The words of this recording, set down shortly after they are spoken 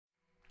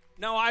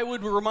Now I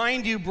would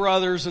remind you,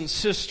 brothers and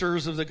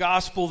sisters, of the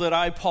gospel that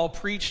I, Paul,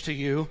 preached to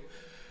you,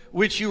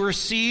 which you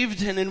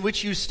received and in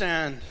which you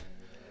stand,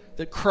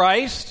 that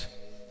Christ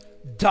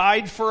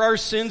died for our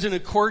sins in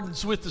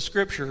accordance with the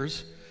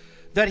Scriptures,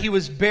 that he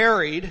was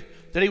buried,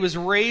 that he was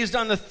raised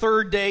on the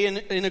third day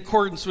in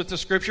accordance with the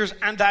Scriptures,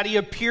 and that he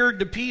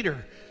appeared to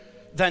Peter,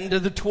 then to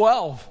the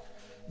 12.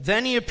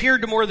 Then he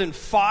appeared to more than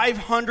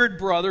 500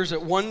 brothers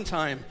at one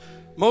time,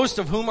 most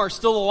of whom are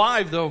still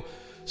alive, though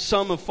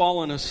some have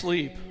fallen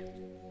asleep.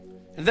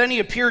 And then he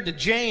appeared to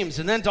James,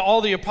 and then to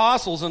all the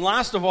apostles. And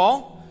last of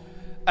all,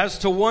 as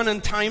to one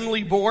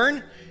untimely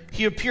born,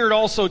 he appeared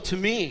also to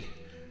me.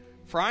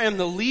 For I am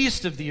the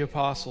least of the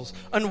apostles,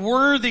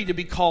 unworthy to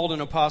be called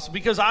an apostle,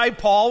 because I,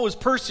 Paul, was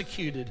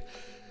persecuted.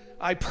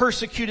 I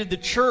persecuted the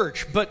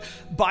church, but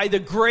by the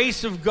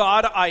grace of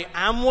God, I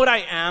am what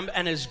I am,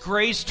 and his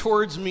grace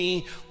towards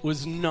me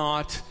was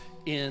not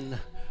in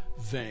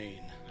vain.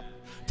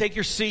 Take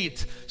your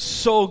seat.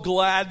 So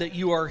glad that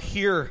you are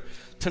here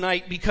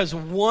tonight, because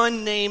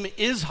one name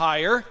is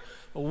higher,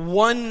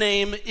 one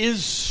name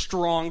is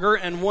stronger,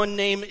 and one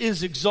name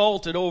is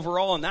exalted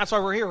overall, and that's why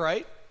we're here,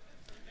 right?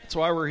 That's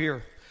why we're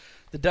here.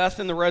 The death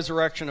and the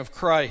resurrection of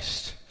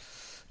Christ.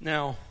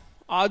 Now,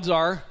 odds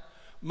are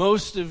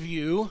most of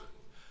you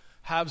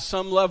have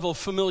some level of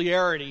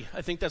familiarity.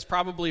 I think that's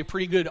probably a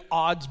pretty good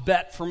odds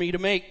bet for me to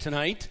make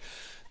tonight,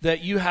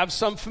 that you have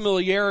some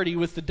familiarity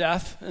with the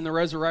death and the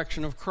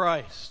resurrection of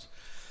Christ.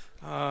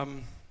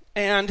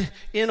 And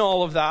in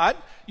all of that,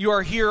 you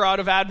are here out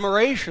of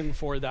admiration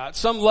for that.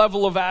 Some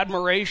level of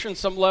admiration,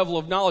 some level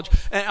of knowledge.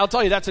 And I'll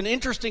tell you, that's an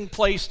interesting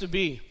place to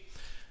be.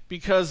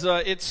 Because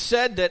it's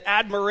said that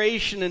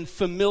admiration and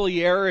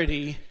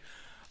familiarity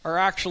are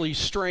actually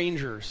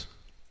strangers.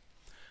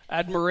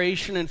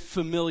 Admiration and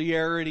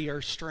familiarity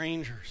are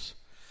strangers.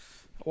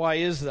 Why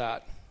is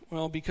that?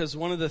 Well, because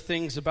one of the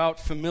things about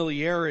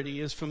familiarity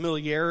is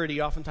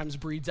familiarity oftentimes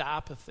breeds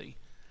apathy.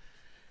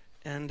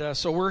 And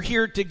so we're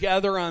here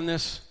together on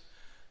this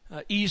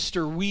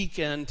Easter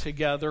weekend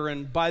together.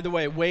 And by the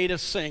way to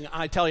sing.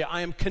 I tell you,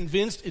 I am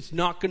convinced it's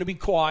not going to be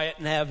quiet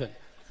in heaven.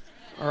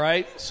 All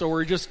right? So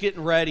we're just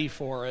getting ready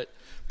for it,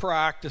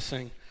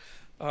 practicing.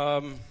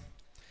 But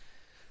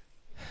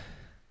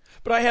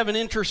I have an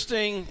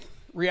interesting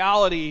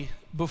reality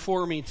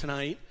before me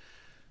tonight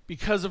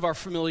because of our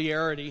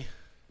familiarity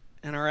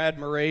and our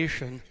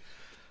admiration.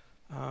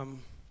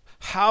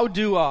 How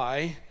do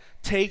I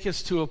take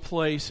us to a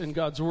place in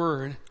God's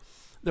Word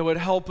that would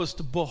help us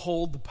to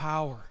behold the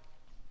power?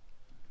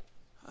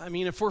 I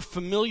mean, if we're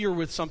familiar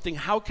with something,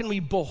 how can we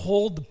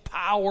behold the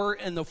power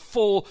and the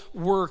full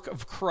work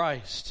of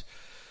Christ?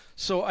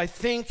 So I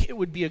think it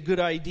would be a good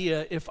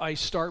idea if I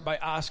start by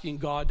asking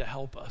God to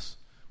help us.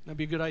 Would that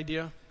be a good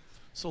idea?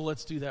 So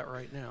let's do that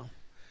right now.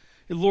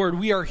 Hey, Lord,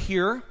 we are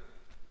here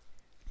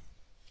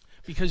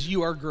because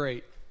you are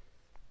great.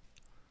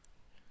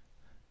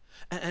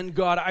 And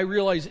God, I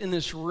realize in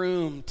this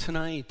room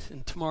tonight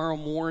and tomorrow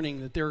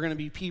morning that there are going to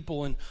be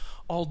people in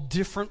all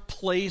different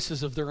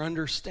places of their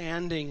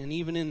understanding and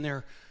even in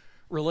their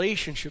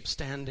relationship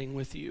standing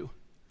with you.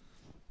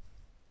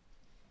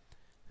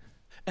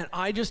 And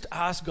I just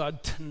ask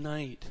God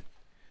tonight,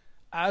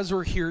 as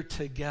we're here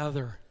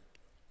together,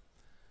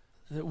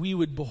 that we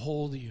would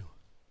behold you.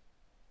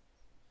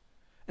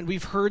 And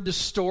we've heard the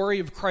story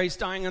of Christ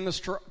dying on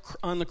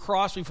the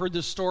cross. We've heard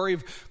the story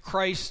of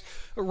Christ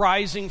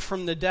rising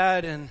from the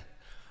dead. And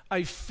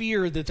I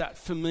fear that that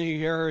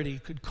familiarity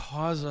could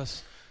cause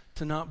us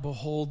to not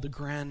behold the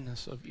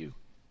grandness of you.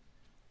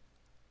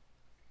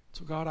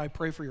 So God, I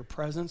pray for your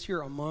presence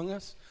here among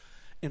us,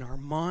 in our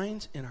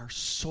minds, in our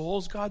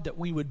souls, God, that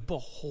we would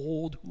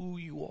behold who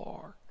you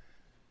are.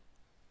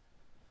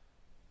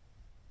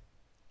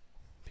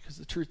 Because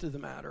the truth of the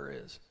matter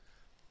is,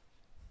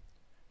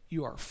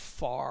 you are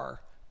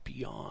far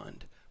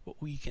beyond what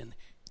we can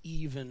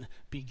even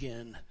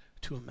begin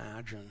to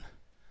imagine.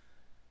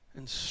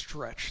 And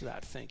stretch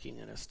that thinking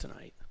in us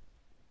tonight.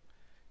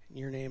 In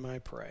your name I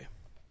pray.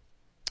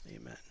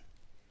 Amen.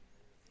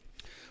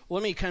 Well,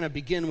 let me kind of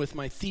begin with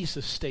my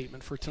thesis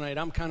statement for tonight.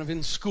 I'm kind of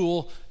in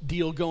school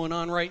deal going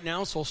on right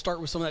now, so I'll start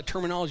with some of that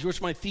terminology.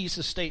 What's my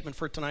thesis statement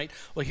for tonight?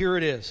 Well, here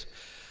it is.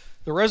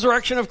 The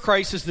resurrection of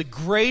Christ is the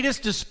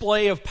greatest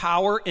display of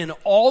power in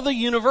all the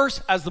universe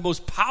as the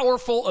most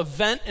powerful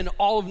event in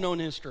all of known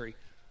history.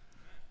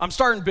 I'm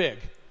starting big.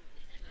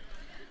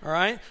 All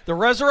right? The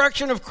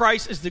resurrection of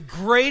Christ is the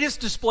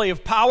greatest display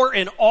of power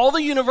in all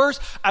the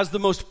universe as the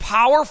most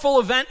powerful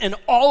event in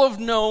all of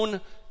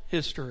known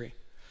history.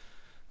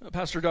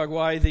 Pastor Doug,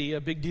 why the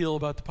big deal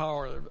about the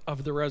power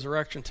of the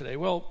resurrection today?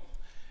 Well,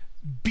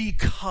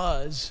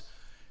 because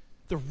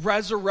the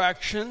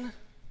resurrection,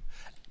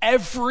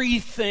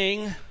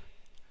 everything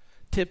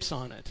tips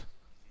on it.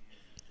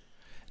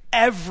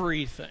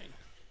 Everything.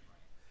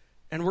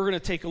 And we're going to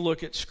take a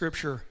look at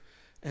Scripture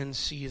and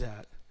see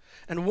that.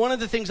 And one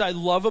of the things I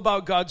love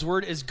about God's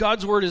Word is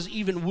God's Word is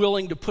even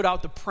willing to put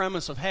out the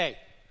premise of, hey,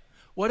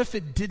 what if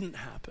it didn't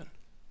happen?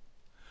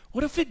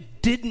 What if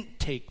it didn't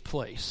take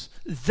place?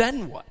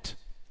 Then what?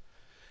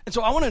 And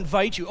so I want to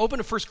invite you, open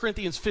to 1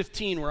 Corinthians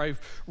 15, where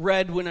I've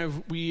read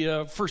when we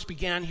first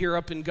began here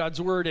up in God's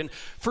Word. And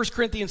 1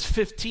 Corinthians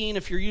 15,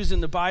 if you're using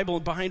the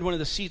Bible, behind one of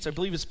the seats, I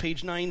believe it's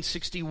page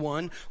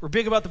 961. We're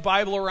big about the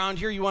Bible around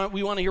here. We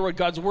want to hear what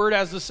God's Word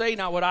has to say,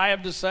 not what I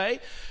have to say.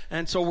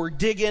 And so we're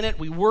digging it,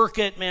 we work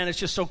it. Man, it's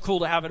just so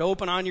cool to have it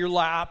open on your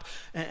lap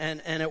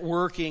and it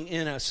working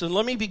in us. So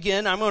let me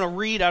begin. I'm going to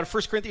read out of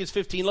 1 Corinthians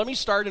 15. Let me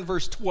start in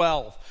verse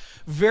 12.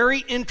 Very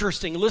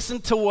interesting.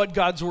 Listen to what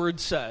God's Word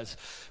says.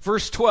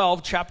 Verse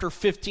 12, chapter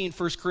 15,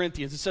 1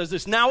 Corinthians. It says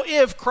this, "Now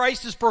if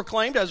Christ is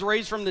proclaimed as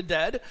raised from the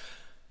dead,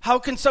 how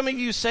can some of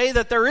you say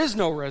that there is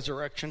no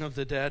resurrection of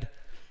the dead?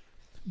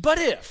 But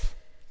if,"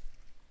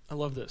 I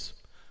love this,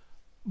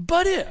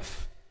 but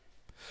if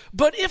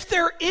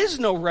there is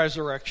no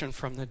resurrection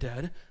from the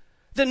dead,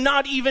 then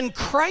not even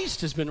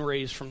Christ has been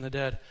raised from the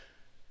dead.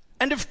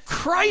 And if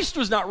Christ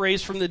was not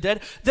raised from the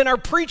dead, then our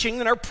preaching,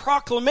 then our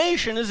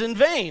proclamation is in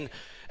vain,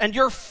 and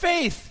your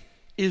faith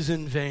is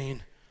in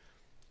vain.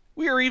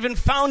 We are even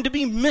found to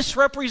be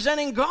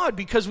misrepresenting God,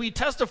 because we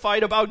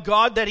testified about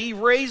God that he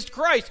raised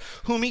Christ,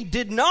 whom he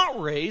did not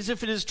raise,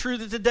 if it is true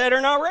that the dead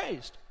are not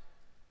raised.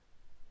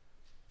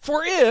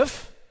 For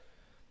if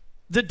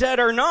the dead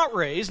are not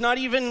raised, not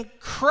even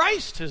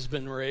Christ has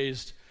been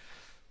raised.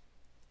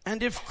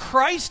 And if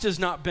Christ has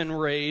not been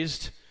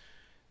raised,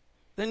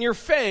 then your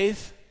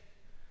faith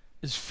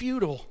is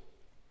futile,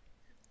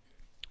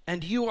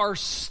 and you are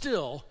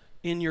still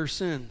in your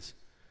sins.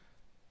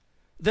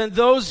 Then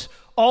those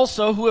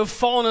also who have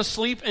fallen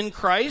asleep in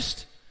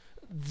Christ,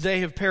 they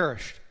have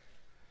perished.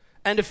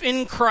 And if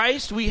in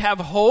Christ we have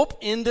hope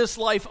in this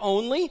life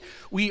only,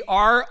 we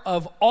are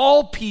of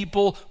all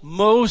people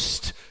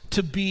most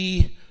to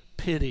be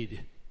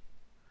pitied.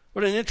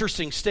 What an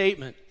interesting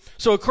statement.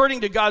 So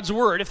according to God's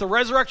Word, if the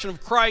resurrection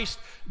of Christ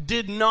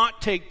did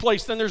not take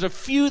place, then there's a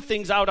few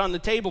things out on the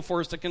table for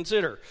us to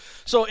consider.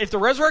 So if the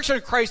resurrection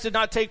of Christ did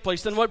not take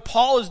place, then what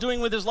Paul is doing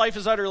with his life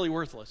is utterly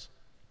worthless.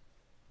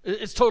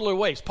 It's totally a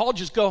waste. Paul,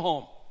 just go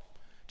home.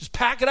 Just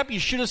pack it up. You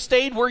should have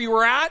stayed where you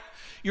were at.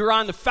 You're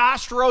on the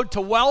fast road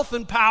to wealth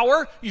and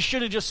power. You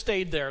should have just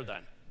stayed there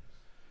then.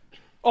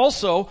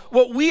 Also,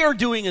 what we are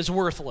doing is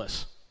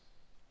worthless,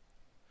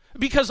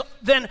 because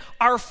then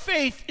our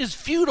faith is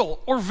futile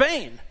or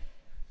vain,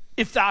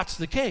 if that's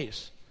the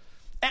case.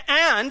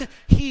 And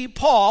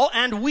Paul,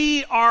 and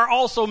we are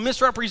also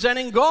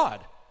misrepresenting God,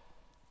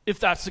 if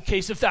that's the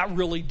case, if that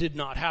really did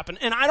not happen.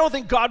 And I don't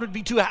think God would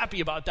be too happy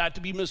about that,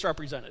 to be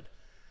misrepresented.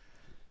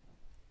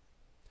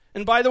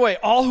 And by the way,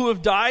 all who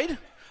have died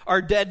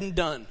are dead and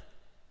done.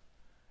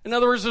 In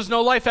other words, there's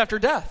no life after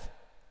death.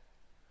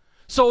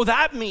 So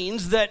that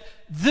means that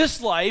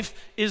this life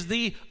is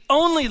the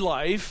only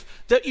life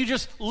that you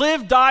just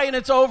live, die, and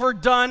it's over,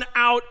 done,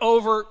 out,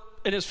 over,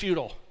 and it's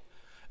futile.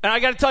 And I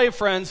got to tell you,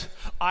 friends,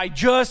 I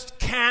just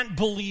can't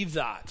believe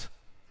that.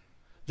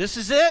 This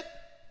is it?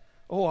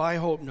 Oh, I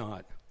hope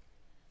not.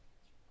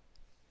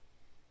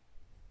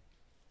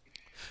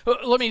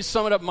 Let me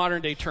sum it up in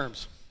modern day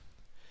terms.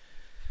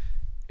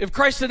 If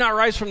Christ did not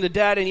rise from the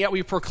dead, and yet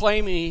we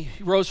proclaim he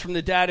rose from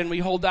the dead, and we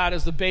hold that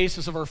as the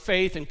basis of our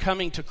faith in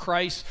coming to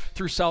Christ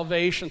through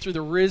salvation, through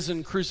the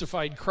risen,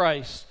 crucified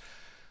Christ,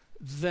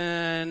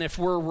 then if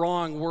we're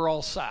wrong, we're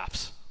all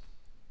saps.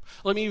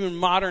 Let me even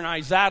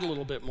modernize that a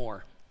little bit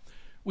more.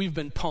 We've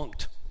been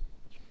punked.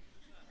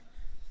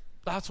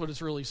 That's what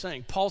it's really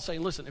saying. Paul's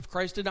saying, listen, if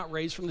Christ did not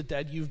raise from the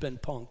dead, you've been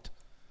punked.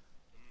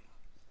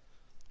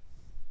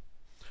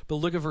 But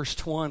look at verse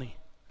 20.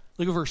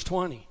 Look at verse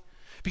 20.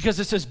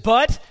 Because it says,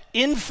 but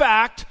in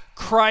fact,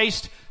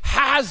 Christ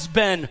has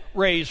been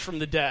raised from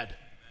the dead.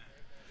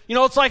 You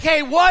know, it's like,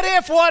 hey, what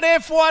if?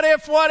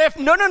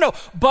 No.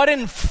 But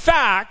in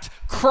fact,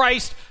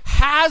 Christ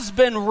has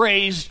been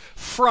raised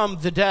from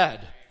the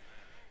dead.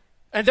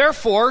 And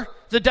therefore,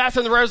 the death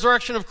and the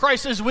resurrection of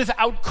Christ is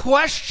without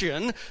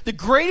question the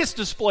greatest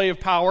display of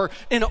power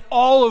in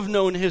all of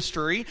known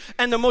history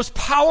and the most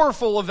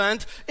powerful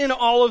event in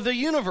all of the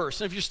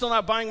universe. And if you're still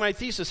not buying my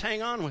thesis,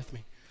 hang on with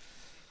me.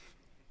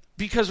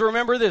 Because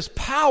remember this,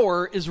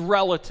 power is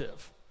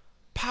relative.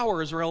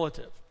 Power is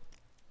relative.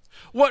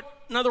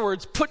 In other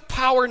words, put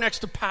power next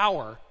to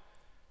power,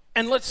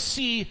 and let's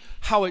see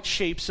how it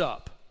shapes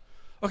up.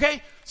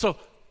 Okay? So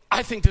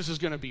I think this is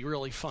going to be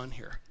really fun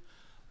here.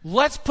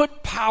 Let's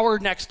put power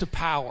next to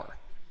power.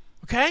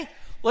 Okay?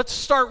 Let's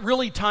start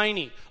really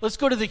tiny. Let's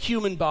go to the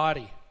human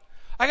body.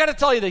 I got to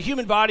tell you, the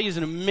human body is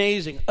an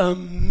amazing.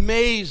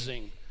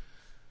 I'm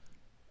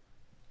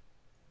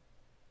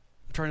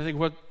trying to think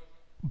what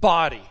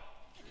body.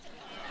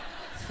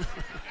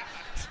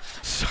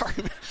 Sorry,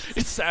 man.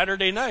 It's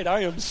Saturday night.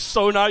 I am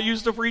so not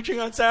used to preaching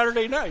on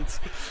Saturday nights.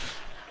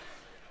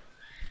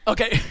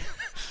 Okay.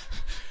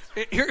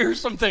 Here's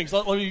some things.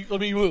 Let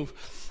me move.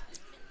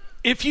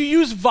 If you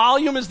use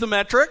volume as the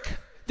metric,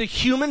 the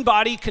human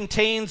body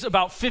contains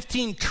about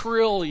 15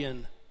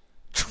 trillion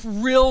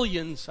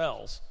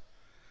cells.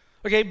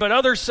 Okay, but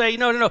others say,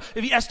 no.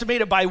 If you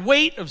estimate it by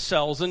weight of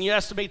cells and you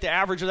estimate the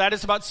average of that,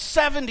 it's about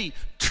 70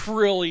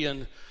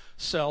 trillion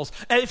cells.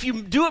 And if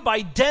you do it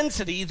by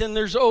density, then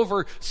there's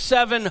over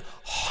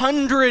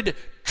 700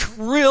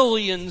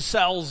 trillion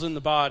cells in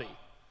the body.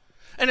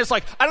 And it's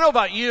like, I don't know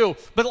about you,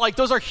 but like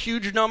those are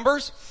huge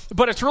numbers,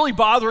 but it's really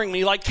bothering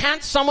me. Like,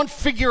 can't someone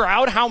figure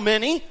out how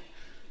many?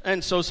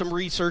 And so some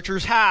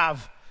researchers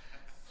have.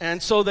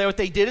 And so what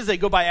they did is they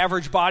go by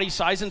average body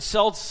size, and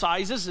cell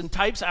sizes and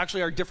types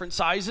actually are different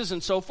sizes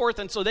and so forth.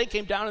 And so they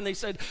came down and they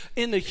said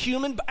in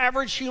the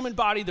average human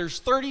body,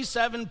 there's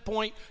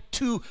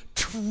 37.2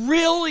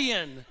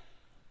 trillion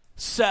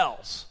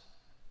cells.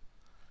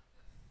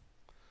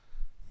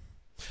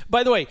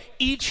 By the way,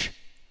 each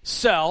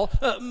cell,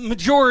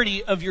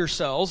 majority of your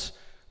cells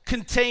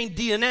contain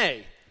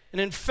DNA.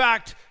 And in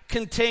fact,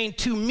 contain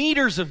 2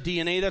 meters of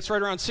DNA. That's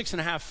right around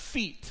 6.5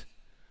 feet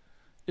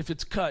if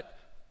it's put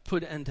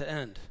end to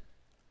end.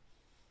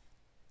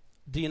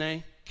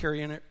 DNA,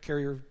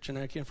 carrier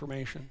genetic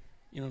information.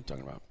 You know what I'm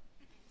talking about.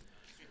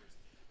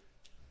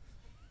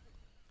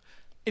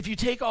 If you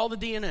take all the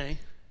DNA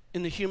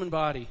in the human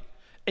body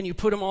and you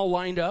put them all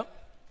lined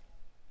up,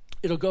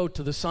 it'll go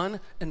to the sun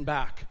and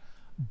back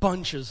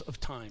bunches of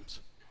times.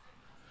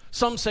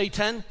 Some say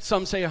 10,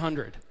 some say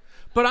 100.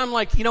 But I'm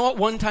like, you know what?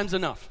 1 time's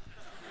enough.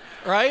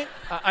 Right?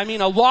 I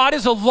mean, a lot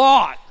is a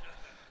lot.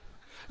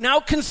 Now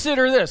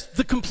consider this,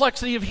 the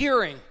complexity of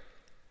hearing.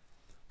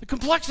 The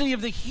complexity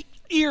of the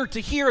ear to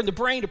hear and the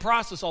brain to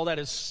process all that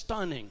is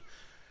stunning.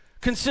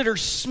 Consider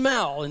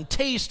smell and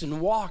taste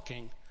and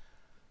walking.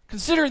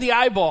 Consider the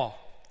eyeball.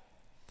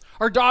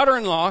 Our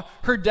daughter-in-law,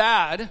 her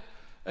dad,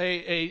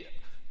 a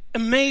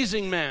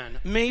amazing man,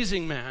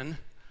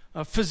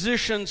 a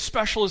physician,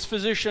 specialist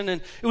physician,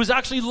 and it was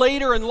actually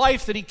later in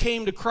life that he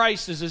came to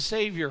Christ as his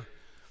Savior.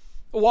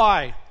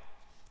 Why?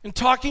 In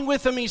talking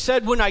with him, he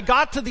said, when I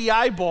got to the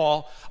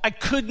eyeball, I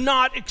could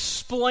not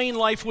explain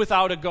life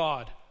without a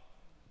God.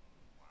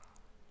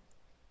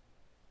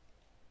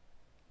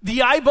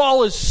 The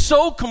eyeball is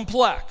so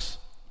complex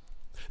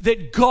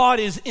that God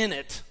is in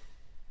it.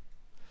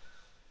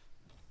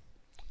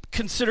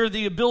 Consider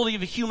the ability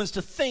of humans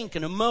to think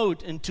and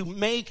emote and to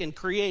make and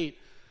create,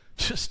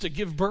 just to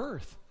give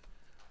birth.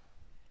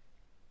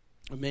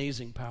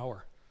 Amazing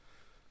power.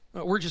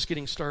 We're just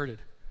getting started.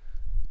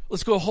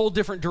 Let's go a whole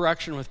different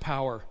direction with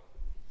power.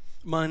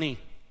 Money.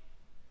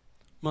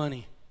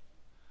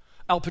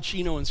 Al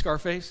Pacino in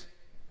Scarface.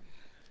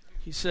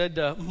 He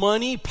said,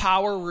 money,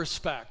 power,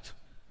 respect.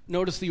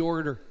 Notice the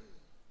order.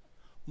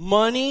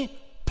 Money,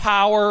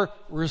 power,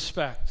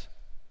 respect.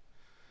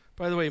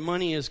 By the way,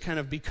 money has kind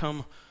of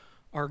become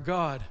our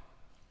God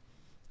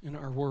in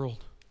our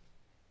world.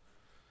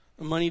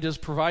 And money does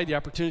provide the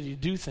opportunity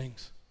to do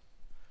things.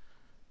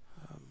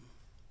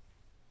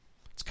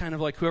 It's kind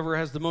of like whoever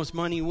has the most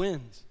money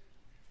wins.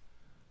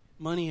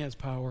 Money has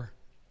power.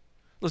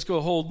 Let's go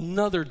a whole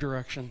nother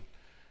direction,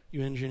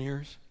 you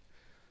engineers.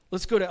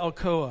 Let's go to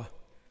Alcoa.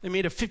 They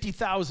made a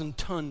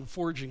 50,000-ton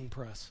forging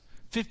press.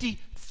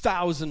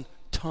 50,000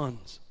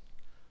 tons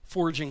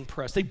forging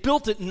press. They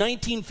built it in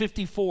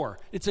 1954.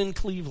 It's in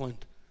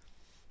Cleveland.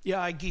 Yeah,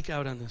 I geek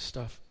out on this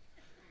stuff.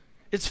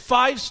 It's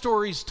 5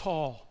 stories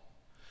tall.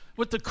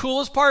 What the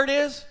coolest part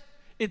is,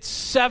 it's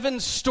 7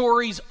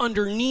 stories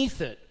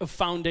underneath it of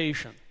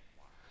foundation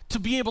to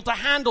be able to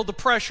handle the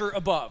pressure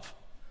above.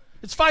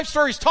 It's 5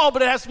 stories tall,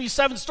 but it has to be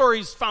 7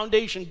 stories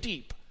foundation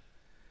deep.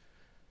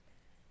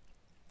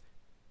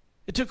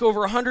 It took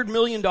over $100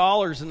 million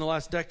in the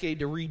last decade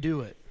to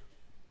redo it.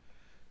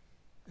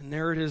 And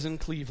there it is in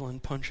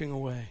Cleveland, punching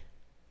away.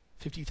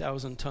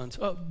 50,000 tons.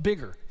 Oh,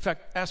 bigger. In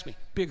fact, ask me.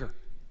 Bigger.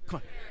 Come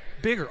on.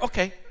 Bigger.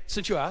 Okay,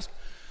 since you asked.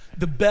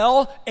 The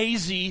Bell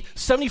AZ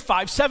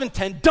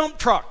 75710 dump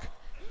truck.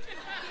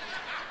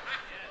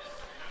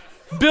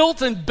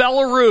 Built in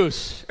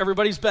Belarus.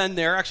 Everybody's been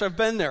there. Actually, I've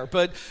been there.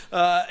 But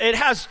it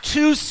has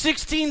 2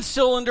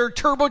 16-cylinder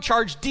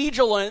turbocharged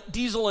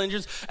diesel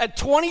engines at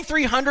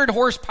 2,300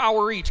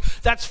 horsepower each.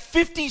 That's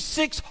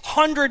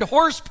 5,600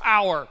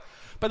 horsepower.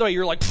 By the way,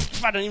 you're like,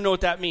 I don't even know what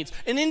that means.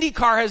 An Indy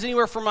car has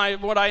anywhere from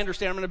what I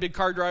understand, I'm not a big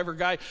car driver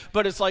guy,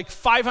 but it's like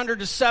 500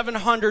 to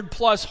 700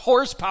 plus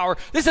horsepower.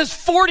 This is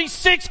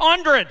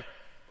 4,600.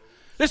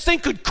 This thing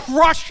could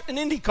crush an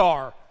Indy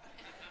car.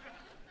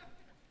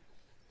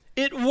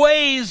 It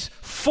weighs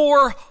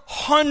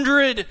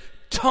 400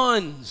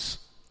 tons.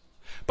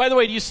 By the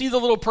way, do you see the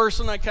little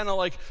person I kind of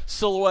like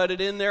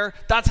silhouetted in there?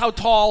 That's how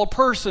tall a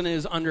person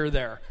is under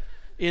there.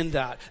 In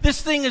that.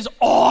 This thing is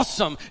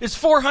awesome. It's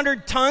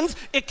 400 tons.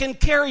 It can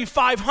carry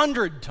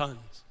 500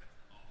 tons.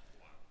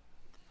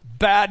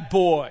 Bad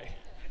boy.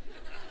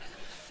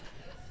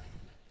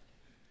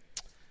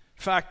 In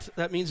fact,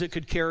 that means it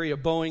could carry a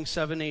Boeing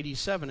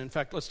 787. In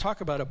fact, let's talk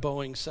about a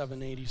Boeing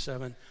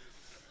 787.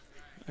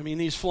 I mean,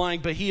 these flying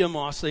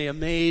behemoths, they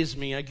amaze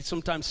me. I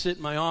sometimes sit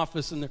in my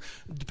office and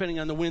depending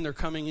on the wind, they're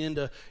coming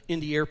into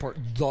Indy Airport.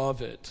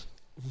 Love it.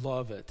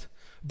 Love it.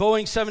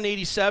 Boeing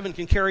 787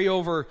 can carry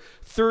over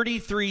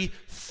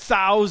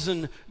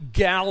 33,000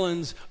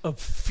 gallons of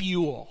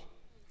fuel.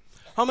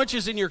 How much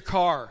is in your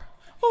car?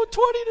 20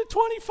 to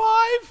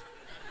 25.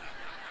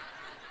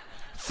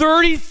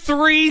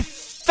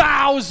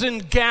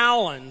 33,000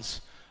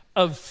 gallons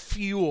of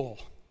fuel.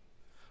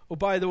 Oh,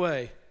 by the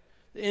way,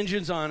 the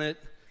engines on it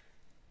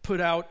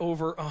put out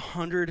over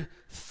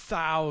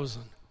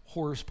 100,000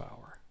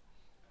 horsepower.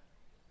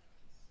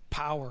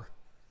 Power.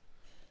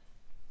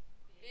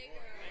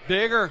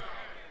 Bigger.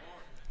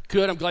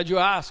 Good, I'm glad you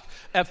asked.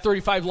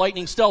 F-35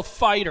 Lightning stealth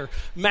fighter,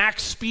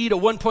 max speed of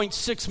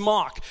 1.6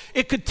 Mach.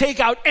 It could take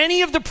out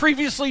any of the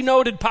previously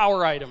noted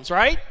power items,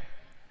 right?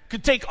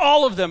 Could take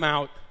all of them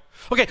out.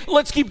 Okay,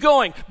 let's keep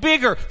going.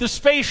 Bigger, the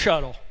space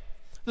shuttle.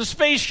 The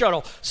space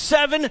shuttle,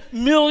 7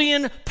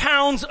 million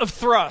pounds of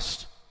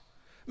thrust.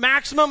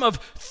 Maximum of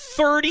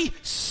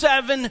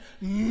 37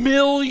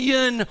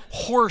 million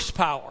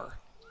horsepower.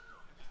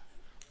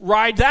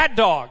 Ride that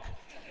dog.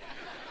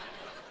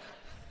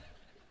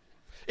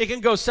 It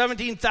can go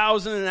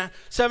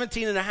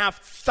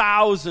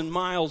 17,500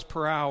 miles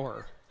per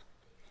hour.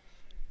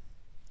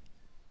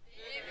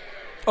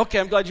 Okay,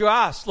 I'm glad you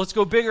asked. Let's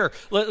go bigger.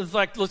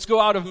 Let's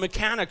go out of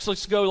mechanics.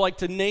 Let's go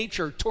to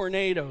nature,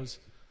 tornadoes.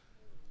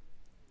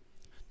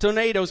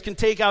 Tornadoes can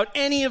take out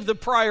any of the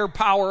prior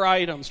power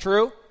items,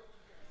 true?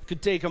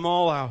 Could take them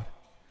all out.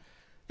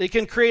 They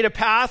can create a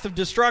path of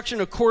destruction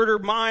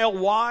 1/4 mile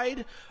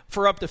wide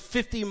for up to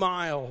 50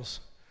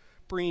 miles,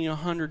 bringing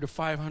 100 to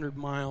 500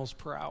 miles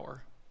per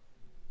hour.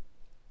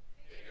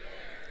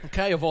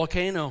 Okay, a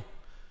volcano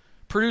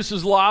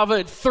produces lava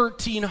at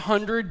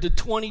 1,300 to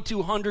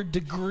 2,200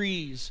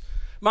 degrees.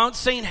 Mount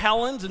St.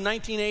 Helens in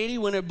 1980,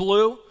 when it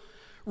blew,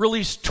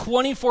 released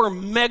 24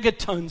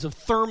 megatons of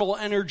thermal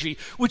energy,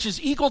 which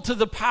is equal to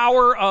the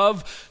power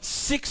of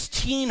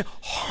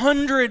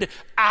 1,600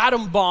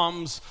 atom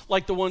bombs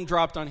like the one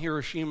dropped on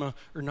Hiroshima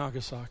or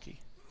Nagasaki.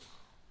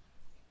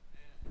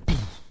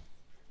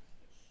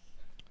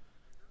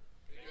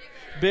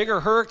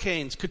 Bigger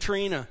hurricanes,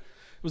 Katrina.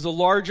 It was the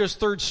largest,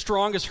 third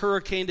strongest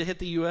hurricane to hit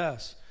the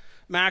U.S.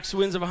 Max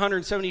winds of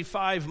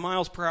 175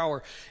 miles per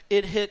hour.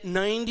 It hit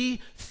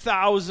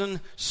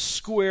 90,000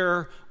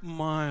 square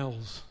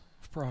miles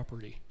of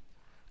property,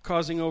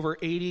 causing over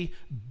 $80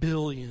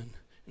 billion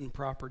in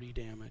property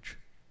damage.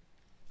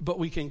 But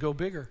we can go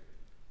bigger.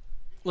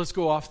 Let's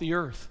go off the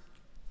earth.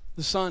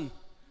 The sun.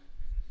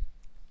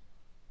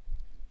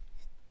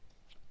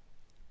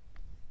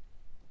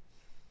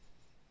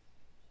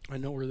 I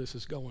know where this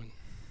is going,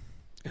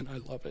 and I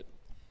love it.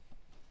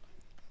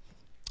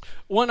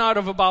 One out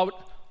of about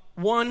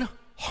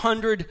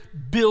 100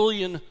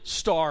 billion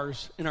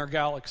stars in our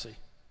galaxy.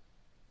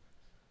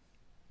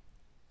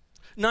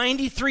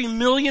 93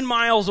 million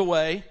miles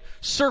away,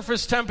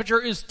 surface temperature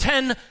is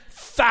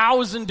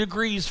 10,000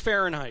 degrees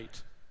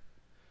Fahrenheit.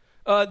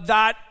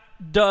 That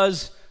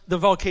does the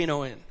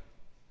volcano in.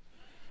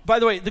 By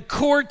the way, the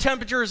core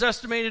temperature is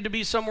estimated to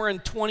be somewhere in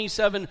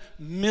 27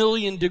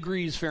 million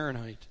degrees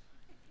Fahrenheit.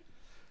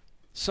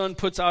 Sun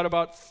puts out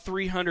about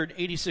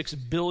 386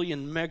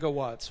 billion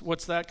megawatts.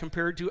 What's that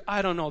compared to?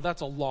 I don't know.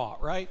 That's a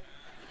lot, right?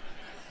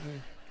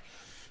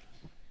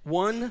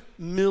 1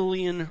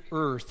 million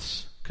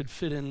Earths could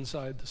fit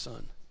inside the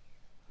sun.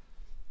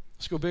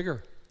 Let's go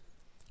bigger.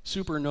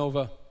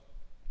 Supernova.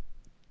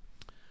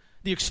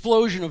 The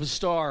explosion of a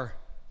star.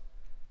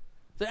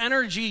 The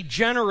energy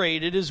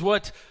generated is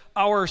what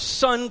our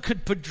sun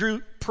could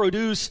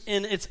produce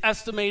in its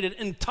estimated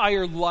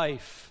entire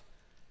life.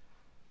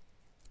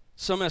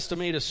 Some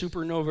estimate a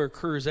supernova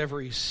occurs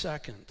every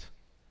second.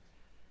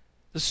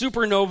 The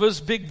supernova's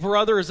big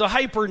brother is a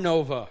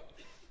hypernova.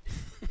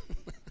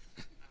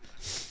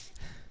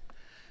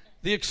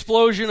 The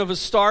explosion of a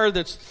star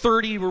that's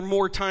 30 or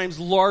more times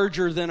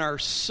larger than our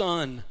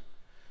sun.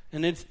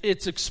 And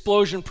its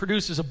explosion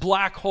produces a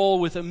black hole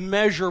with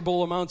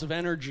immeasurable amounts of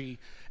energy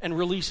and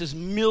releases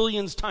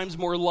millions times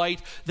more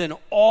light than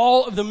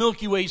all of the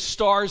Milky Way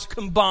stars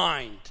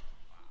combined.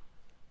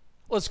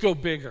 Let's go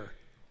bigger.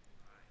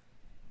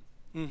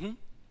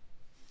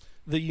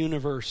 The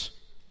universe.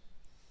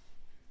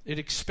 It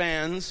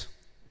expands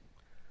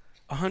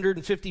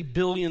 150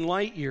 billion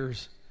light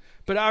years.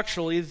 But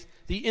actually,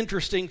 the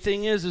interesting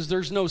thing is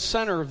there's no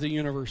center of the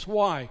universe.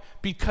 Why?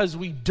 Because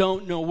we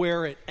don't know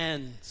where it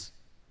ends.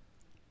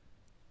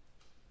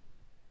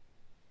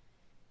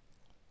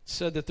 It's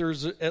said that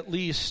there's at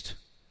least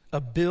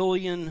 1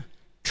 billion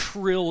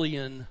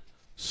trillion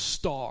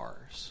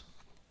stars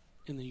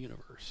in the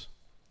universe.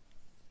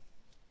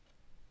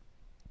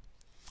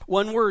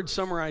 One word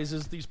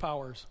summarizes these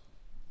powers.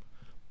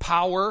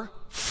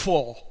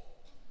 Powerful.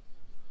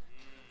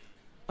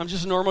 I'm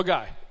just a normal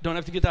guy. Don't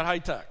have to get that high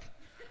tech.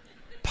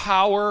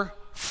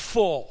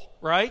 Powerful,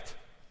 right?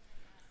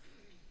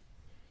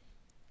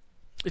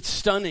 It's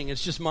stunning.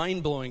 It's just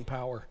mind-blowing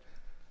power.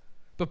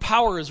 But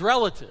power is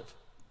relative.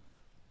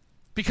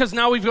 Because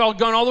now we've all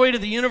gone all the way to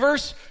the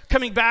universe,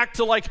 coming back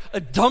to like a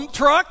dump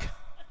truck.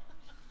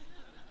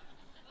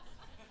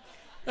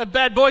 That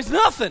bad boy's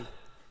nothing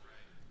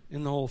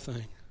in the whole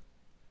thing.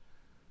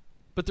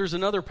 But there's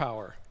another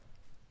power.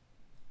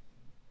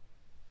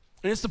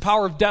 And it's the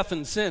power of death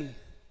and sin.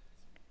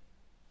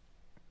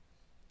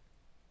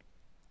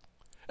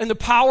 And the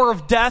power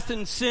of death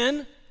and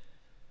sin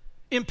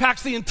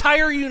impacts the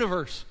entire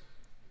universe.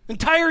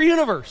 Entire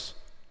universe.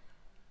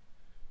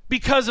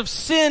 because of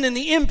sin and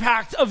the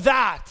impact of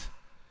that.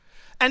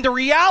 And the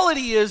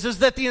reality is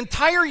that the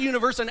entire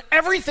universe and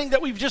everything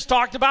that we've just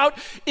talked about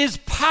is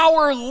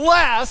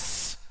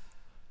powerless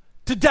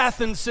to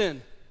death and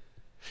sin.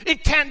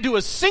 It can't do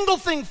a single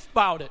thing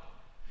about it.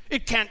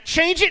 It can't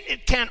change it.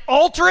 It can't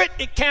alter it.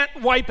 It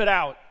can't wipe it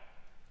out.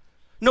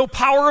 No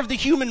power of the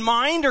human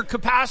mind or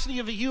capacity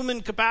of a human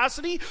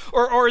capacity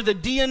or the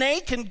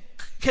DNA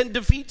can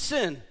defeat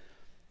sin.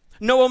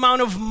 No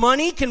amount of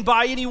money can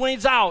buy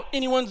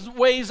anyone's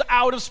ways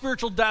out of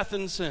spiritual death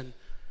and sin.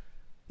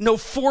 No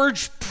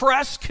forged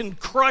press can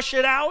crush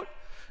it out.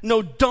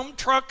 No dump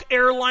truck,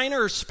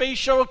 airliner, or space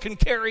shuttle can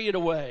carry it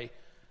away.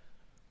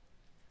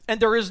 And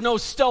there is no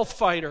stealth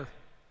fighter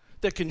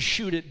that can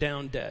shoot it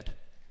down dead.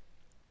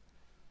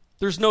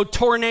 There's no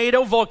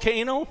tornado,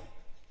 volcano,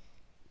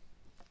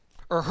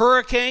 or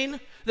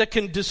hurricane that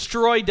can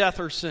destroy death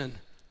or sin.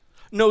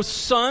 No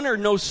sun or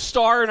no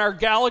star in our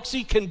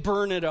galaxy can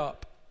burn it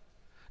up.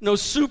 No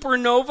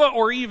supernova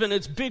or even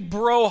its big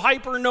bro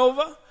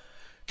hypernova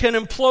can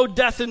implode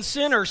death and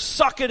sin or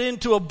suck it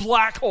into a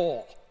black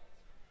hole.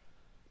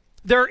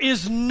 There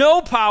is no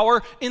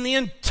power in the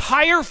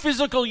entire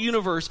physical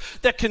universe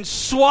that can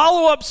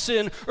swallow up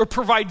sin or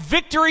provide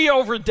victory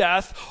over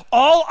death.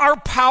 All are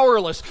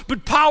powerless,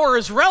 but power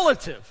is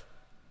relative.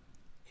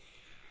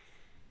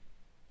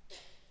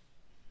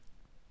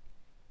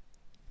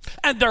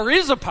 And there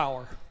is a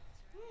power.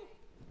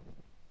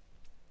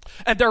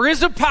 And there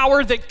is a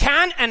power that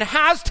can and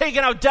has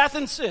taken out death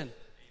and sin.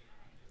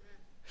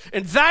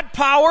 And that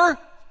power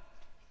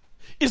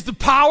is the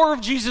power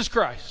of Jesus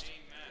Christ.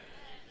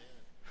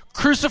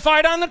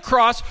 Crucified on the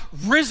cross,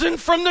 risen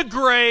from the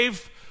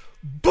grave,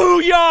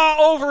 booyah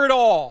over it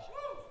all.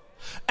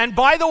 And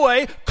by the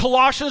way,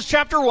 Colossians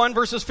chapter 1,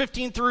 verses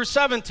 15 through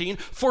 17,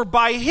 for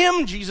by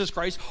him, Jesus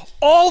Christ,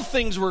 all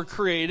things were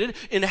created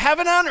in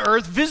heaven and on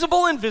earth,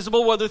 visible and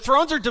invisible, whether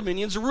thrones or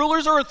dominions,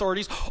 rulers or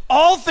authorities,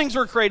 all things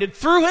were created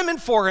through him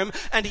and for him,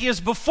 and he is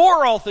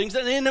before all things,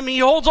 and in him he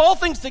holds all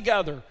things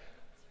together.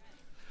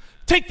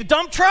 Take the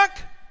dump truck,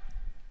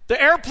 the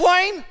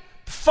airplane,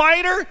 the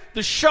fighter,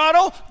 the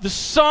shuttle, the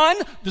sun,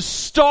 the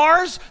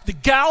stars, the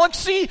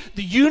galaxy,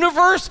 the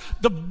universe,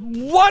 the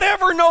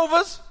whatever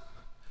novas,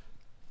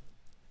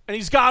 and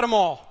he's got them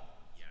all.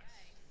 Yes.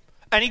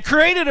 And he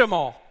created them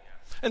all.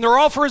 Yes. And they're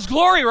all for his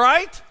glory,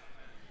 right? Amen.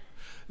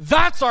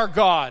 That's our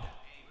God. Amen.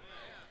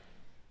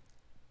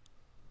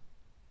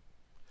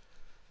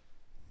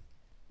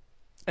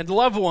 And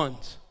loved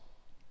ones,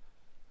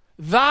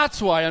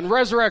 that's why on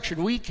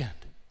Resurrection Weekend,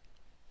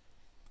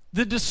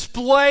 the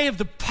display of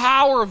the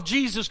power of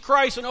Jesus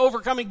Christ in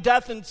overcoming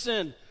death and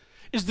sin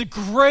is the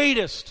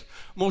greatest,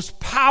 most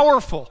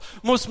powerful,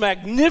 most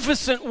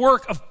magnificent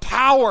work of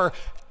power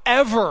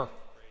ever.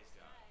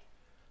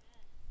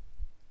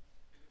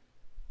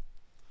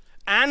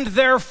 And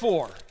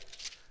therefore,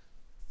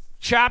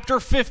 chapter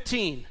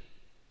 15,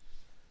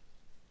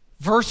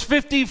 verse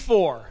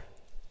 54,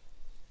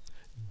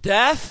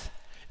 death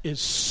is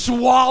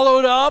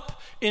swallowed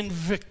up in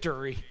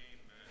victory.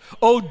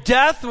 O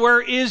death,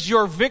 where is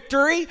your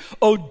victory?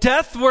 O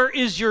death, where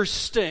is your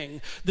sting?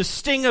 The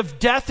sting of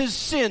death is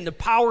sin. The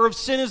power of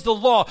sin is the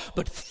law.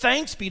 But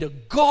thanks be to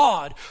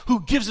God who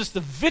gives us the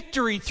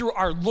victory through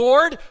our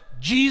Lord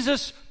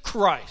Jesus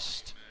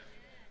Christ.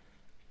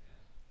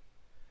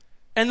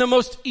 And the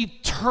most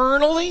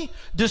eternally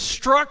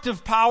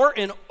destructive power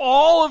in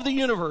all of the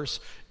universe,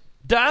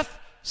 death,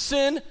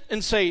 sin,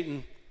 and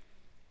Satan,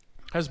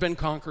 has been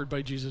conquered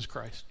by Jesus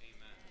Christ.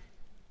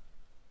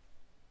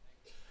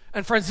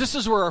 And friends, this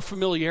is where our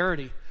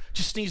familiarity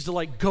just needs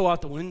to go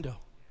out the window.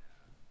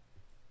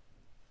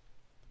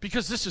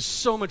 Because this is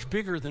so much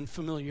bigger than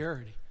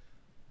familiarity.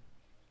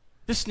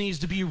 This needs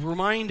to be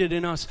reminded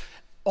in us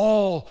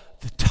all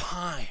the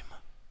time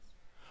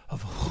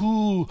of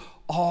who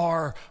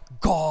our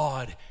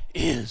God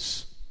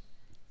is.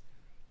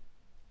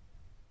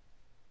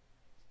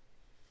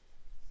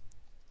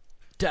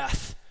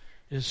 Death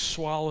is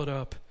swallowed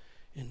up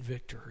in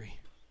victory.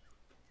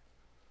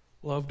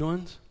 Loved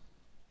ones,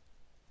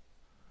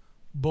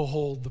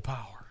 behold the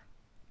power.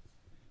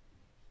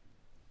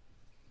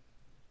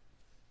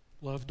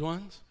 Loved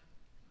ones,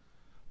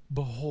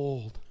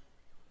 behold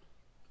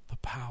the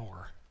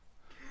power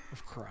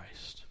of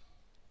Christ.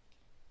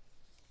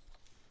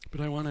 But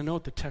I want to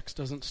note the text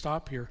doesn't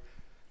stop here.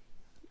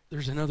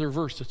 There's another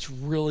verse that's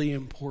really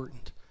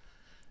important.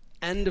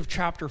 End of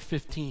chapter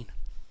 15,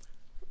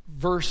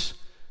 verse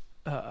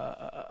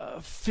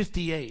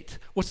 58.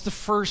 What's the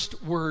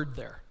first word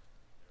there?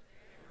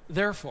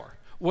 Therefore.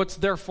 What's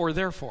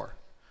therefore?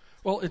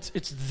 Well,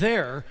 it's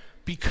there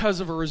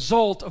because of a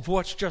result of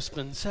what's just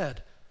been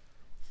said.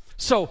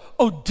 So,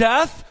 O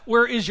death,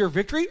 where is your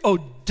victory? O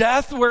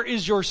death, where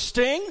is your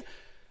sting?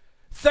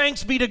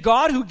 Thanks be to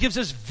God who gives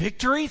us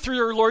victory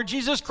through our Lord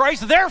Jesus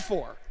Christ.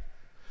 Therefore,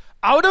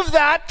 out of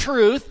that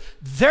truth,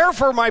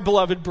 therefore, my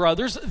beloved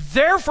brothers,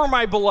 therefore,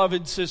 my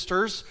beloved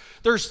sisters,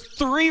 there's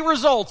 3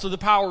 results of the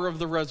power of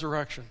the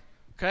resurrection.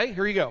 Okay,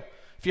 here you go.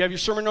 If you have your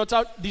sermon notes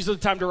out, these are the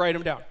time to write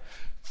them down.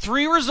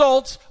 3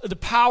 results of the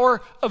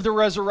power of the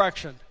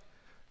resurrection.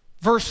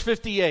 Verse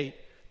 58.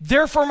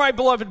 Therefore, my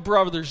beloved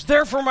brothers,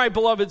 therefore, my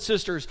beloved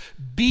sisters,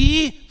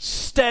 be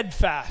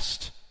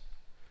steadfast.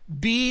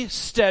 Be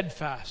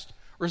steadfast.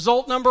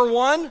 Result number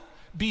 1,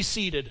 be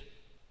seated.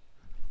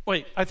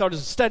 Wait, I thought it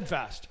was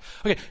steadfast.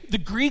 Okay, the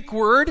Greek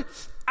word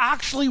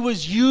actually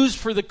was used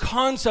for the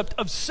concept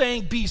of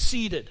saying be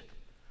seated.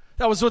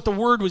 That was what the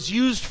word was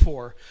used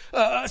for.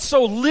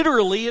 So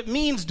literally, it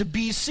means to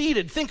be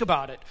seated. Think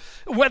about it.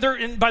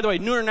 By the way,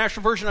 New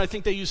International Version, I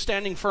think they use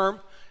standing firm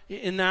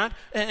in that.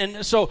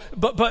 And so,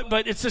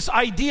 but it's this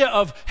idea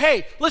of,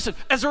 hey, listen,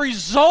 as a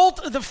result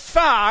of the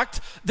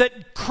fact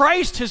that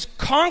Christ has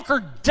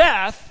conquered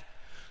death,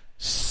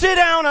 sit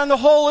down on the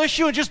whole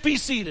issue and just be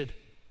seated.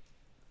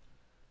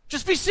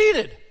 Just be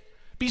seated.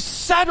 Be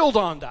settled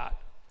on that.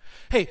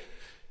 Hey,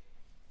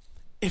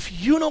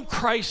 if you know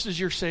Christ as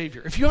your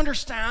Savior, if you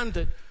understand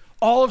that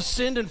all have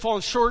sinned and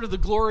fallen short of the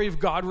glory of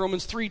God,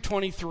 Romans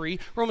 3:23,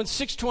 Romans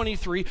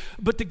 6:23,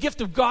 but the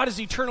gift of God is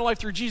eternal life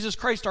through Jesus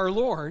Christ our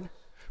Lord.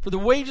 For the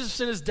wages of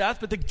sin is death,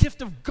 but the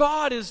gift of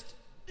God is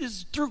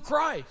through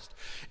Christ.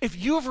 If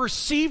you have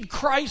received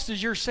Christ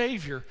as your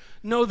Savior,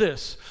 know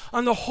this.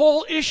 On the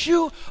whole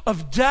issue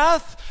of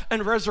death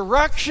and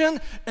resurrection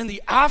and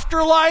the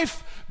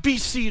afterlife, be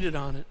seated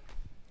on it.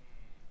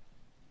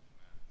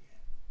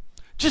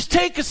 Just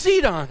take a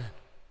seat on it.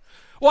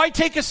 Why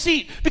take a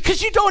seat?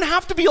 Because you don't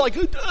have to be like,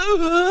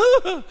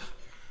 that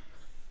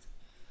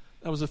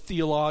was a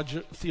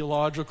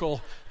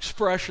theological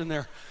expression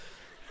there.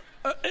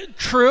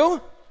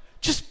 True?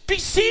 Just be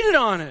seated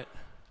on it.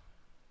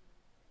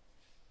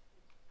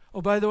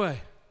 Oh, by the way,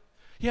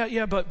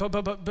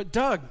 but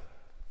Doug,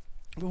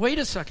 wait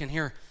a second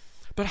here.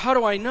 But how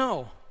do I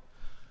know?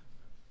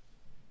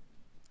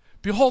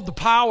 Behold the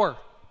power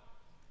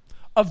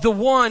of the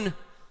one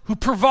who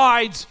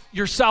provides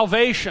your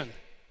salvation.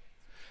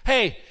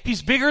 Hey,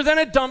 he's bigger than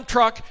a dump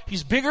truck.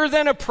 He's bigger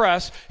than a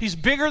press. He's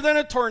bigger than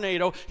a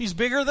tornado. He's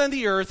bigger than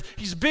the earth.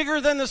 He's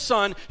bigger than the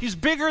sun. He's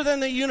bigger than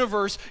the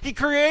universe. He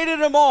created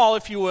them all,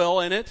 if you will,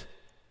 in it.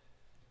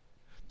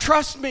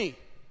 Trust me.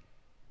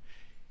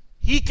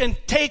 He can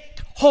take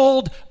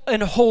hold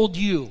and hold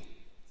you.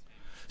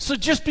 So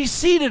just be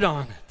seated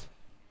on it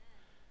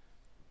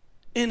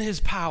in his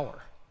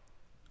power.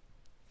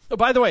 Oh,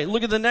 by the way,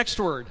 look at the next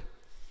word.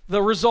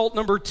 The result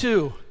number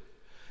 2,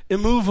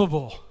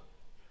 immovable.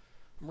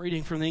 I'm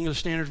reading from the English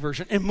Standard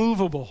Version.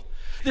 Immovable.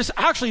 This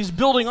actually is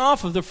building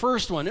off of the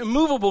first one.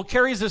 Immovable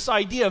carries this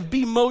idea of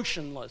be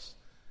motionless.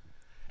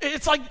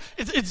 It's like,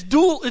 it's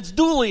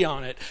dually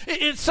on it.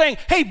 It's saying,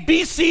 hey,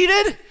 be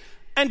seated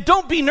and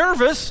don't be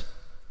nervous.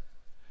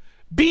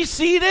 Be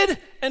seated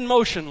and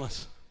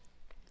motionless.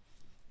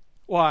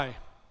 Why?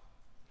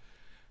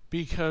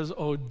 Because,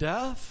 oh,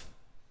 death,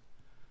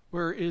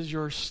 where is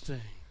your sting?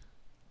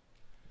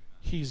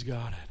 He's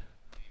got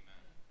it.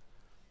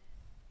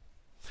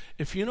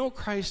 If you know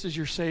Christ as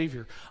your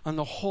Savior, on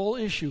the whole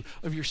issue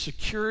of your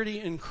security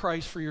in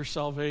Christ for your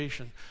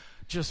salvation,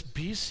 just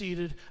be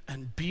seated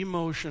and be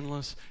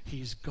motionless.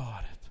 He's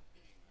got it.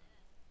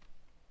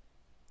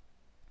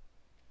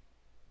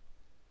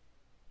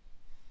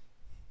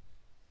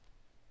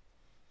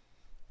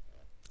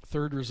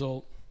 Third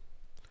result,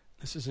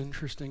 this is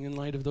interesting in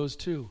light of those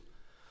two.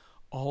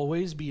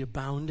 Always be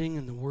abounding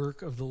in the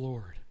work of the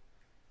Lord.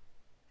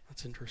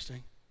 That's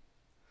interesting.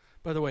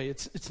 By the way,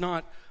 it's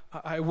not,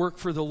 I work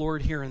for the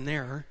Lord here and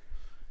there.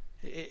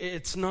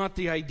 It's not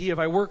the idea of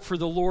I work for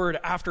the Lord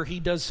after he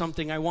does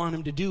something I want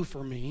him to do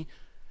for me.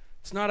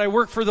 It's not I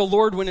work for the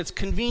Lord when it's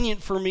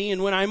convenient for me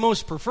and when I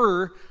most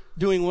prefer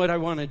doing what I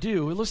want to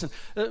do. Listen,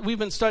 we've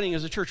been studying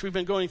as a church. We've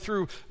been going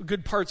through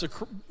good parts of,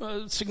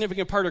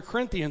 significant part of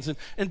Corinthians,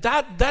 and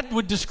that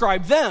would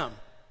describe them.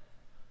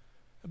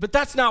 But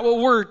that's not what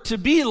we're to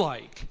be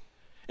like.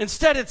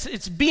 Instead,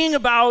 it's being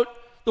about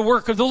the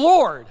work of the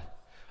Lord,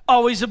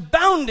 always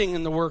abounding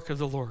in the work of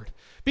the Lord.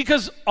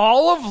 Because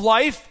all of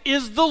life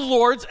is the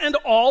Lord's and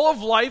all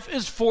of life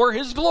is for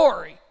his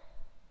glory.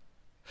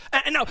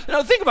 And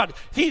now think about it.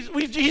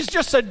 He's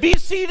just said, be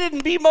seated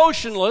and be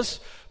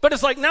motionless, but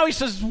it's like now he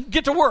says,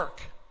 get to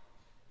work.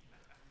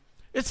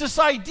 It's this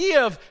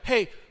idea of,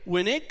 hey,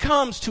 when it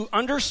comes to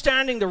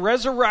understanding the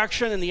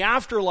resurrection and the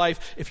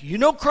afterlife, if you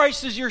know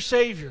Christ is your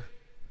Savior,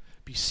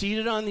 be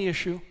seated on the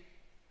issue,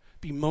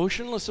 be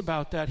motionless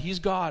about that. He's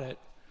got it.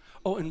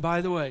 Oh, and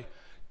by the way,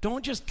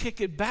 don't just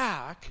kick it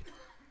back,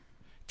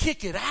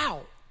 kick it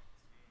out.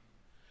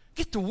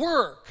 Get to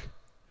work.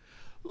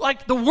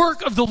 Like the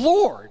work of the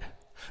Lord.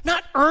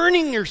 Not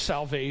earning your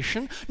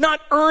salvation,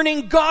 not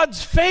earning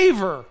God's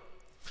favor.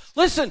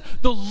 Listen,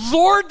 the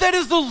Lord that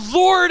is the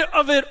Lord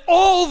of it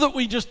all that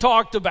we just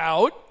talked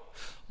about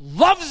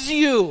loves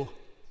you.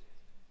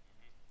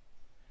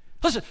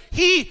 Listen,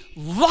 he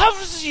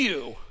loves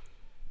you.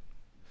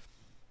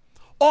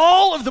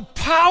 All of the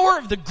power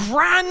of the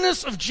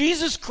grandness of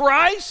Jesus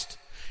Christ,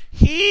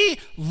 he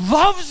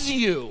loves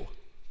you.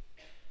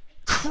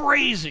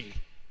 Crazy,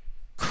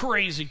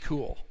 crazy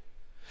cool.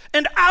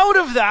 And out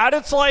of that,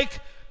 it's like,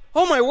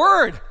 oh my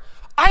word,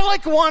 I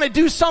like want to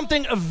do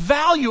something of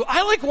value.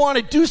 I like want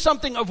to do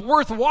something of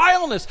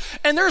worthwhileness.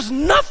 And there's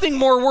nothing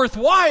more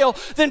worthwhile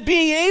than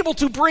being able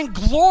to bring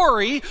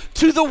glory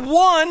to the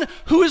one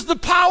who is the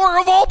power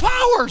of all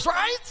powers,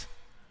 right?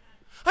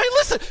 I mean,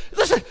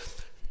 listen,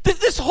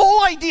 this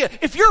whole idea,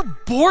 if you're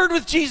bored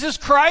with Jesus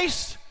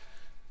Christ,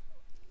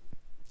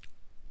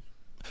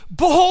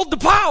 behold the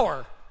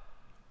power.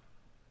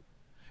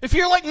 If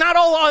you're like not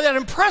all that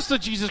impressed with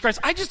Jesus Christ,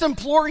 I just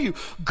implore you,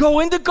 go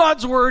into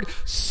God's Word,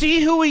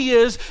 see who He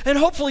is, and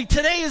hopefully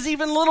today is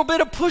even a little bit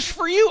of push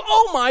for you.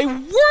 Oh my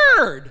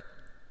word!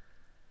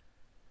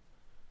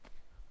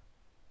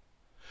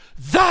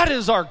 That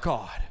is our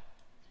God.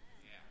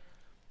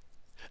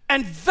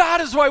 And that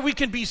is why we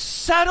can be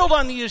settled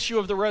on the issue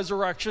of the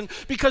resurrection,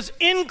 because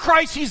in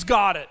Christ He's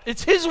got it.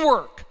 It's His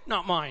work,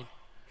 not mine.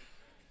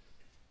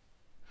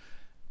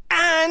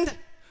 And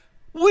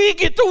we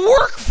get to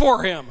work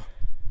for Him.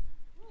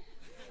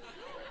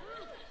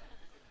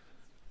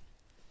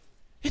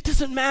 It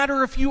doesn't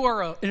matter if you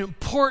are an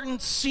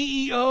important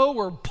CEO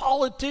or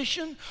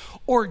politician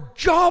or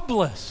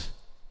jobless.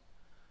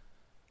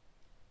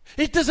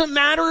 It doesn't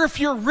matter if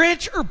you're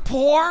rich or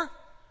poor.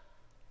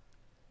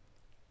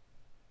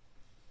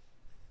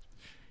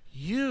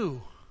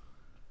 You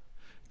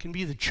can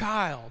be the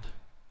child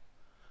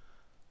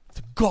of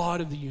the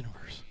God of the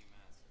universe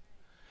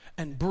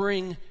and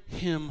bring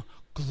Him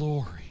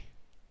glory.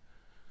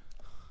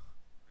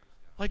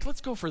 Like,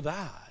 let's go for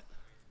that.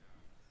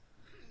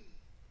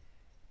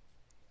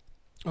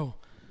 Oh,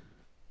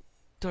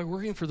 Doug,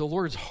 working for the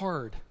Lord's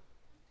hard.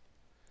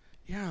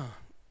 Yeah,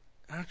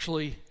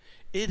 actually,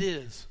 it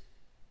is.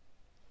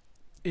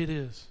 It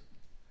is.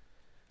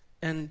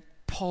 And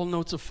Paul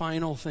notes a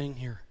final thing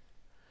here.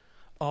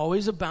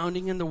 Always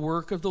abounding in the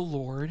work of the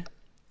Lord,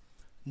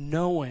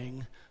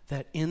 knowing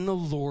that in the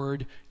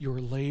Lord your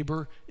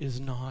labor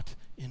is not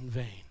in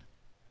vain.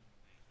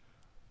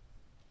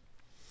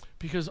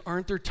 Because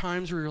aren't there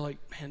times where you're like,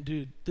 man,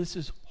 dude, this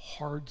is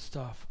hard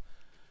stuff.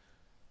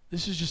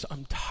 This is just,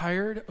 I'm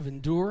tired of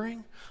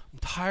enduring. I'm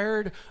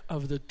tired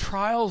of the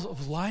trials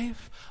of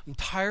life. I'm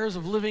tired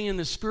of living in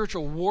this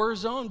spiritual war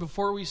zone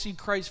before we see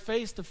Christ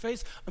face to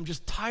face. I'm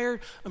just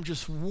tired. I'm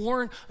just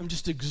worn. I'm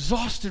just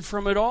exhausted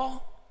from it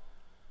all.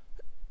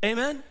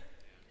 Amen?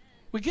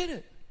 We get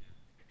it.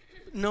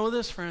 Know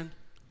this, friend.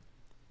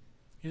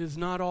 It is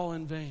not all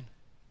in vain.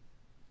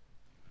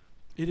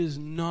 It is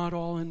not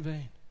all in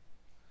vain.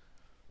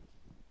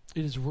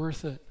 It is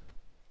worth it.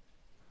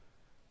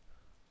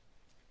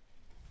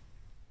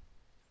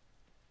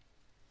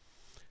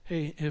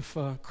 Hey, if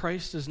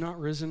Christ is not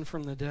risen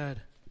from the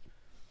dead,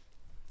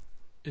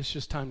 it's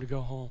just time to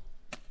go home.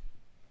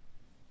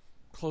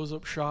 Close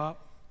up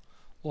shop,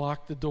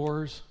 lock the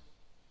doors,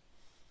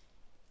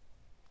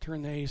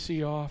 turn the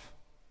AC off,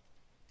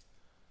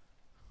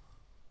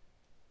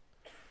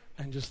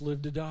 and just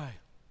live to die.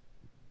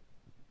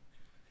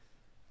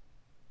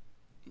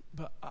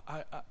 But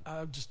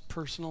I just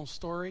personal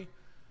story,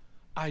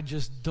 I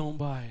just don't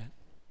buy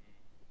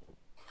it.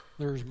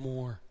 There's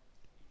more.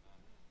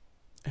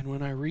 And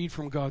when I read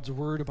from God's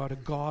Word about a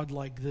God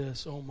like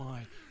this, oh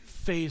my,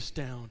 face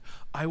down,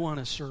 I want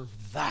to serve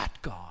that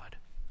God,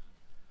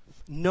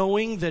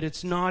 knowing that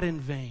it's not in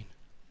vain.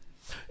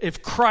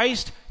 If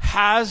Christ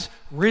has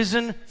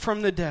risen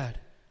from the dead,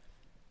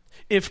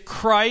 if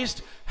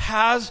Christ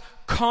has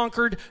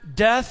conquered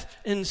death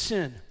and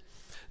sin,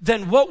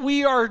 then what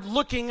we are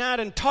looking at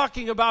and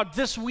talking about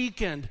this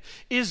weekend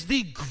is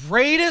the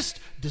greatest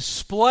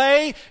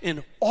display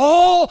in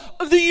all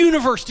of the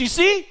universe. Do you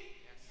see?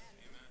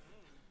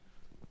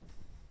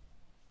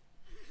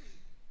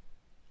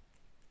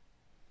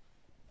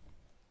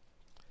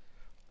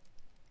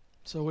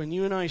 So when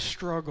you and I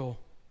struggle,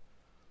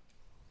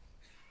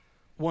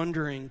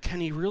 wondering, can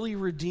He really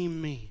redeem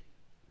me?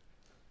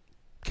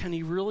 Can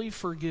He really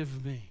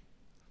forgive me?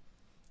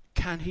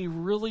 Can He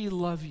really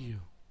love you?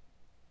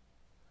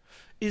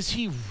 Is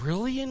He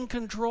really in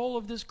control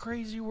of this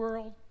crazy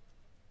world?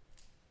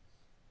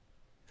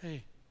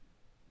 Hey,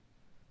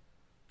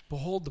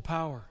 behold the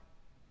power.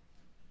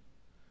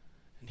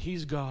 And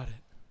He's got it.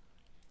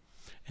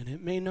 And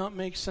it may not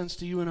make sense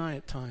to you and I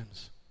at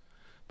times,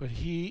 but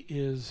He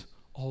is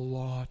a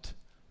lot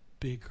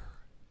bigger.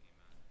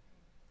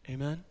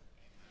 Amen?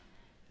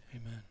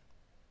 Amen.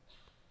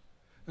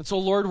 And so,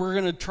 Lord, we're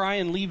going to try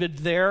and leave it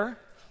there.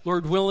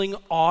 Lord willing,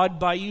 awed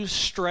by you,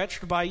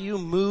 stretched by you,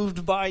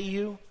 moved by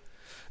you,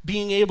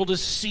 being able to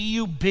see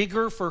you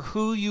bigger for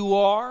who you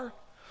are.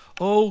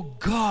 Oh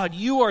God,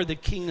 you are the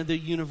King of the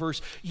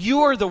universe.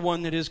 You are the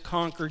one that has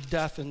conquered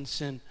death and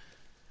sin.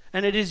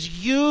 And it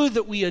is you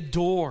that we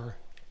adore.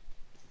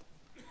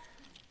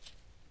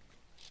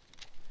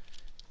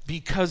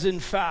 Because in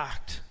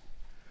fact,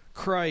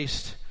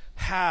 Christ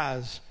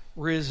has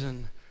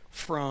risen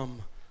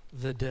from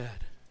the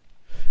dead.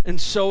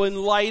 And so in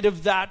light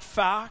of that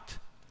fact,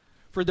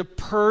 for the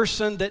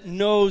person that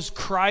knows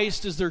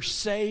Christ as their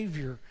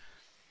Savior,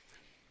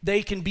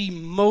 they can be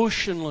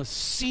motionless,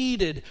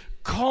 seated,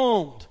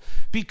 calmed,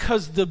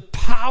 because the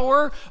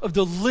power of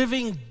the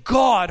living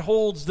God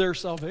holds their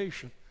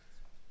salvation.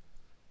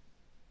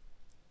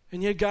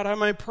 And yet, God, I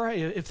might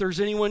pray if there's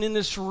anyone in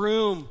this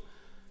room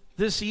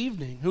this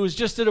evening who is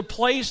just at a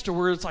place to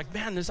where it's like,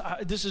 man,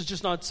 this is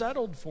just not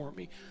settled for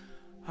me.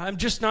 I'm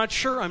just not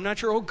sure. I'm not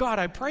sure. Oh, God,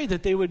 I pray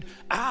that they would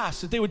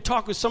ask, that they would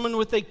talk with someone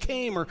when they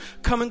came, or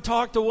come and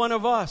talk to one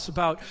of us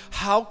about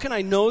how can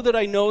I know that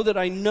I know that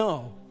I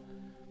know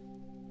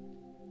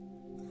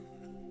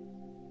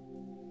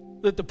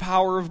that the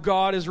power of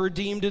God has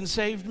redeemed and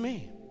saved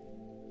me.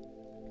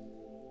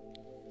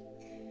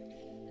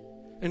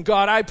 And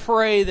God, I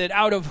pray that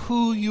out of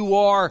who you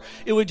are,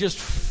 it would just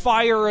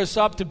fire us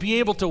up to be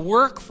able to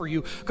work for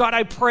you. God,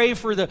 I pray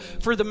for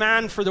the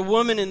man, for the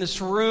woman in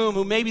this room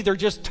who maybe they're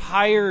just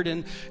tired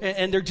and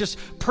they're just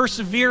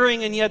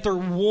persevering, and yet they're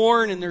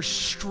worn and they're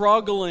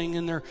struggling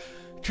and they're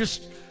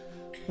just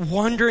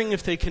wondering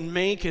if they can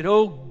make it.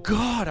 Oh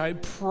God, I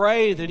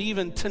pray that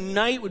even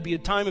tonight would be a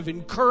time of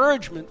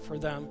encouragement for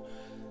them.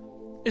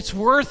 It's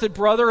worth it,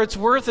 brother. It's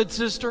worth it,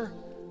 sister.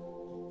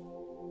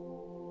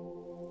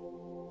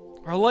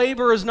 Our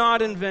labor is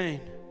not in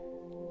vain.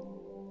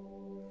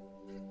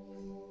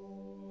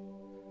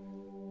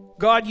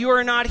 God, you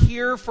are not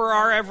here for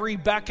our every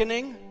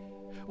beckoning.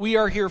 We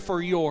are here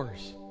for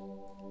yours.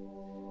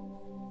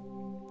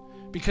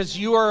 Because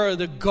you are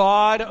the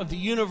God of the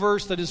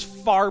universe that is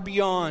far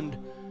beyond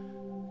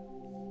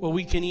what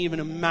we can even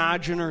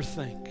imagine or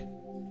think.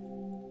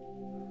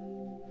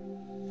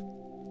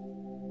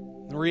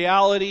 The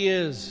reality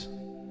is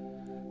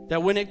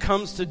that when it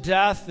comes to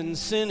death and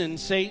sin and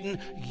Satan,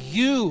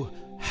 you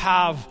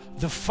have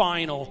the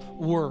final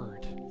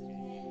word.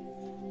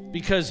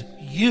 Because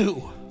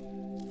you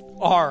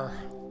are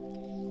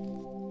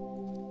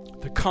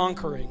the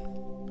conquering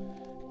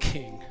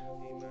King.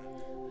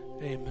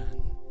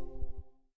 Amen.